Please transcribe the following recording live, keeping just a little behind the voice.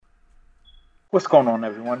What's going on,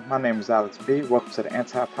 everyone? My name is Alex B. Welcome to the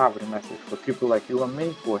Anti-Poverty Message for people like you and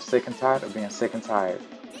me who are sick and tired of being sick and tired.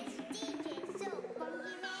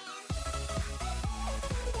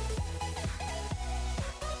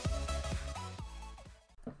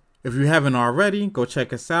 If you haven't already, go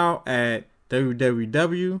check us out at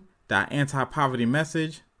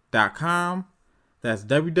www.antipovertymessage.com. That's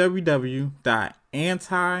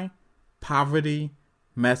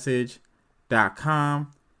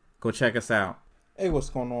www.antipovertymessage.com. Go check us out. Hey, what's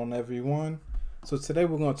going on, everyone? So today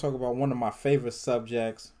we're going to talk about one of my favorite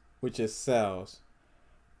subjects, which is sales.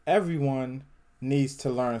 Everyone needs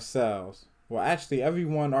to learn sales. Well, actually,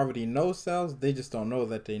 everyone already knows sales. They just don't know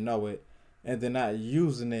that they know it, and they're not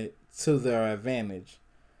using it to their advantage.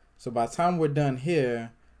 So by the time we're done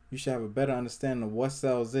here, you should have a better understanding of what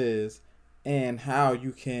sales is and how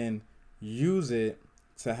you can use it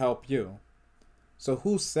to help you. So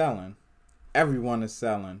who's selling? Everyone is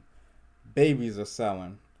selling. Babies are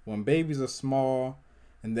selling. When babies are small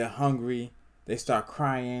and they're hungry, they start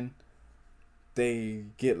crying, they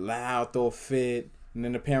get loud, throw a fit, and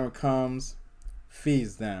then the parent comes,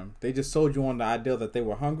 feeds them. They just sold you on the idea that they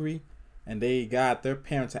were hungry, and they got their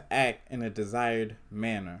parent to act in a desired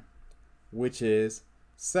manner, which is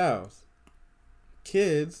sales.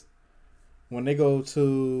 Kids, when they go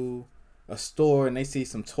to a store and they see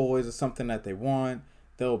some toys or something that they want,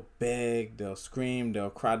 they'll beg, they'll scream,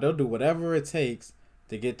 they'll cry, they'll do whatever it takes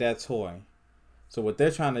to get that toy. So what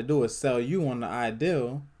they're trying to do is sell you on the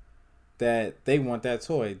ideal that they want that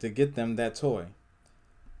toy, to get them that toy.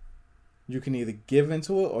 You can either give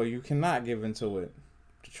into it or you cannot give into it.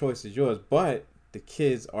 The choice is yours, but the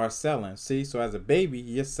kids are selling. See, so as a baby,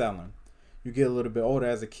 you're selling. You get a little bit older,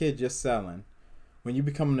 as a kid, you're selling. When you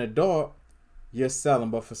become an adult, you're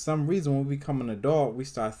selling. But for some reason, when we become an adult, we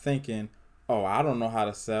start thinking, oh, I don't know how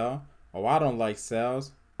to sell. Oh, I don't like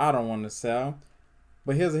sales. I don't want to sell.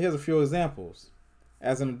 But here's a few examples.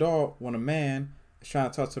 As an adult, when a man is trying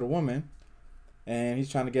to talk to the woman and he's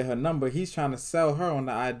trying to get her number, he's trying to sell her on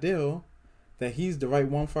the ideal that he's the right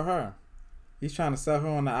one for her. He's trying to sell her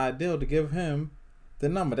on the ideal to give him the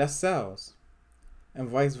number. That's sales. And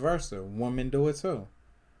vice versa. Women do it too.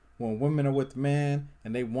 When women are with men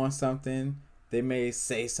and they want something, they may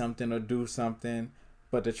say something or do something,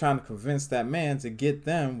 but they're trying to convince that man to get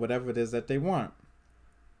them whatever it is that they want.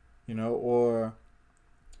 Or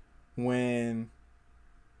when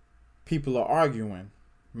people are arguing,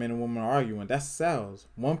 men and women are arguing, that's sales.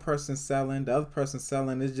 One person selling, the other person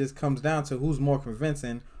selling. It just comes down to who's more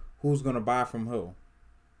convincing, who's going to buy from who.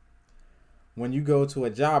 When you go to a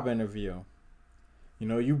job interview,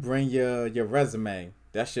 you bring your resume.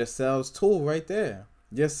 That's your sales tool right there.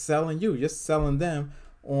 You're selling you. You're selling them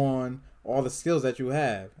on all the skills that you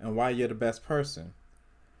have and why you're the best person.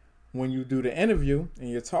 When you do the interview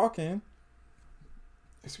and you're talking,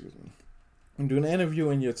 when doing the interview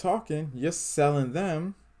and you're talking, you're selling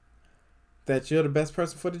them that you're the best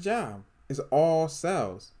person for the job. It's all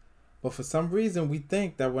sales. But for some reason, we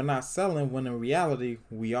think that we're not selling when in reality,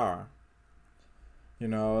 we are.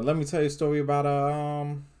 Let me tell you a story about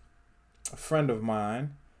a friend of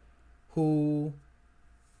mine who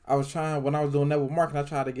when I was doing network marketing, I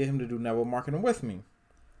tried to get him to do network marketing with me.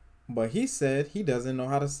 But he said he doesn't know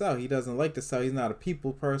how to sell. He doesn't like to sell. He's not a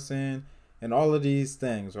people person and all of these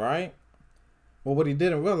things, right? Well, what he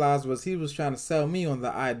didn't realize was he was trying to sell me on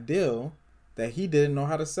the ideal that he didn't know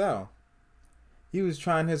how to sell. He was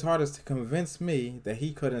trying his hardest to convince me that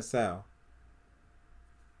he couldn't sell.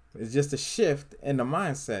 It's just a shift in the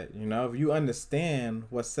mindset. If you understand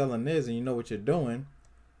what selling is and you know what you're doing,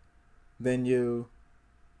 then you'll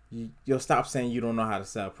stop saying you don't know how to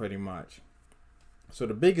sell pretty much. So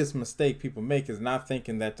the biggest mistake people make is not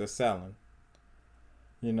thinking that they're selling.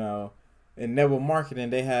 In network marketing,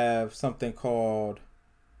 they have something called,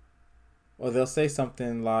 or they'll say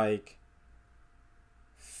something like,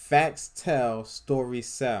 facts tell, stories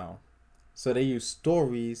sell. So they use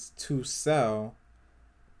stories to sell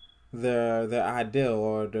their ideal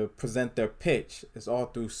or to present their pitch. It's all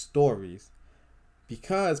through stories.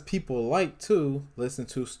 Because people like to listen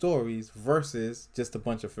to stories versus just a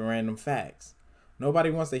bunch of random facts. Nobody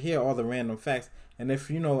wants to hear all the random facts. And if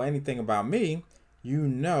you know anything about me, you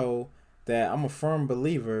know that I'm a firm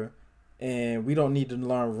believer and we don't need to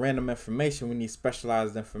learn random information. We need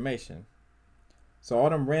specialized information. So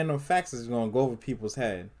all them random facts is going to go over people's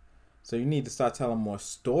head. So you need to start telling more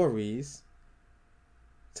stories.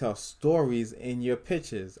 Tell stories in your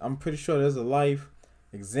pitches. I'm pretty sure there's a life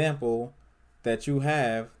example that you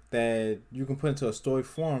have that you can put into a story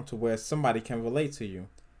form to where somebody can relate to you.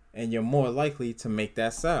 And you're more likely to make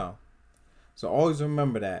that sell. So always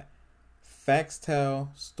remember that. Facts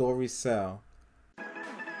tell, stories sell.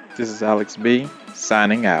 This is Alex B,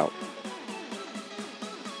 signing out.